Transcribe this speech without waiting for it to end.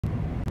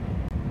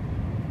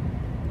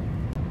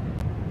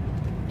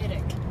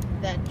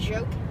That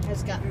joke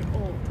has gotten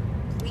old.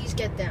 Please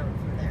get down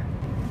from there.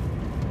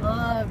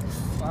 I'm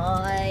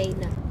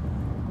fine.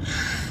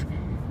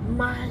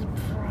 My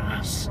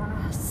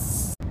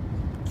precious.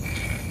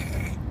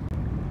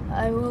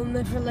 I will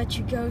never let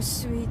you go,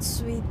 sweet,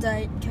 sweet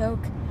Diet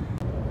Coke.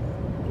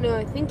 No,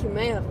 I think you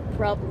may have a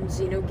problem,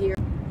 Xenogear.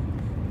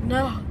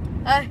 No,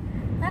 I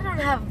don't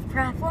have a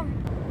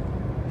problem.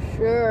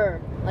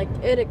 Sure, like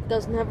Idic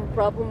doesn't have a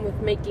problem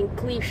with making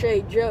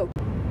cliche jokes.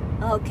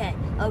 Okay,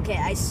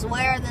 I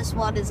swear this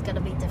one is gonna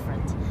be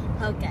different.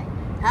 Okay,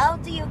 how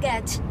do you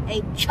get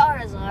a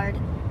Charizard,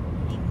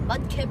 a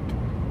Mudkip,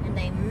 and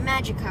a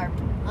Magikarp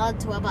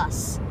onto a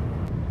bus?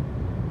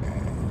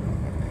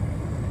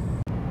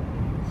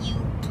 You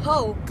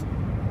poke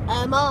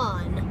them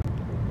on.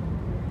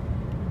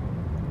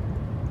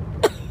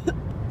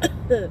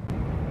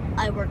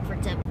 I work for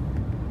Tim.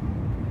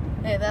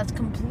 Hey, that's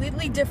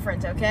completely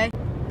different, okay?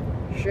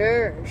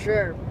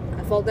 Sure.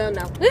 I fall down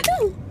now.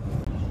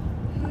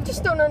 I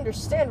just don't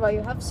understand why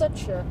you have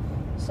such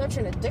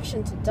an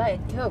addiction to Diet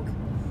Coke.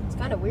 It's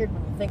kind of weird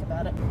when you think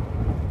about it.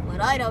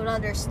 What I don't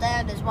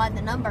understand is why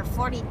the number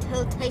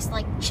 42 tastes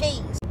like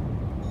cheese.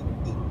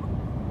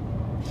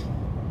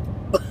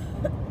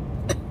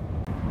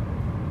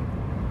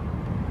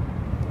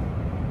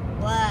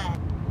 What?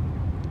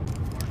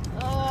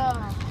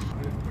 Oh,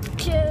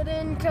 kid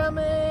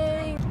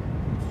incoming!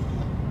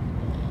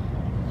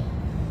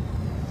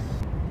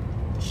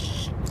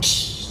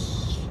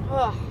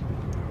 Oh,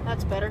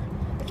 that's better.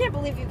 I can't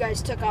believe you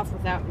guys took off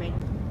without me.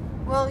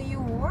 Well, you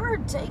were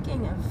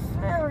taking a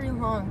very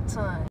long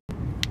time.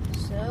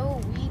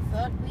 So we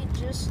thought we'd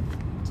just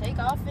take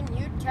off and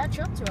you'd catch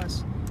up to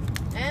us.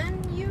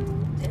 And you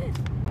did.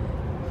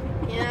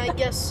 Yeah, I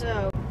guess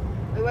so.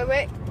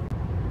 Wait.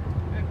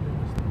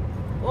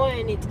 Oh,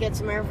 I need to get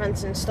some air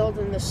vents installed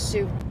in this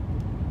suit.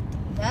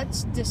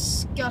 That's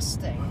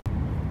disgusting.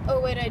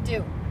 Oh, wait, I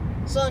do.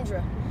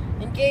 Sandra,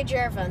 engage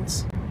air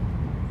vents.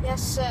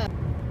 Yes, sir.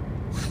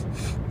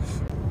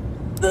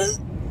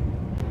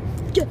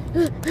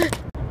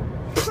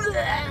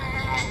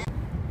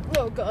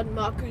 Oh god,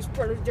 Maku's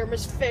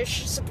protodermis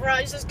fish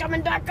surprise is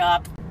coming back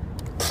up!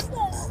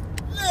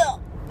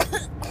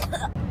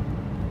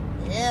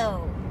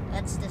 Ew,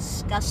 that's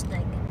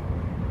disgusting.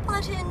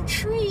 But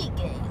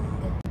intriguing.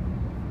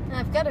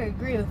 I've got to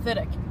agree with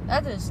Vidic.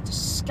 That is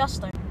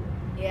disgusting.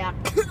 Yeah.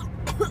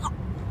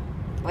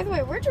 By the way,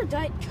 where'd your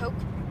Diet Coke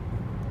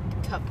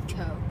cup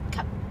go?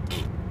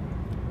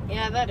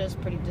 Yeah, that is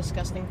pretty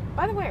disgusting.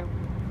 By the way,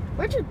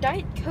 where'd your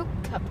Diet Coke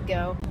cup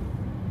go?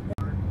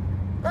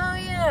 Oh,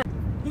 yeah.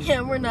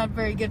 Yeah, we're not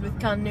very good with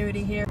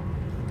continuity here.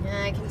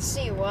 Yeah, I can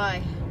see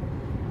why.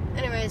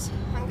 Anyways,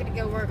 I'm gonna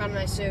go work on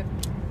my suit.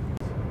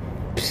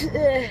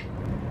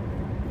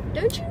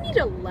 Don't you need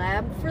a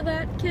lab for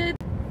that, kid?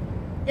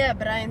 Yeah,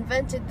 but I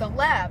invented the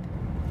lab.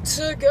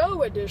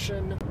 To-go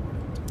edition.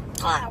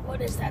 What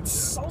is that,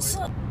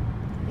 salsa?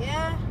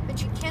 Yeah, but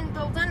you can't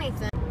build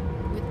anything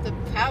with the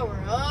power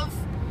of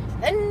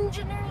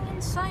engineering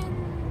and science.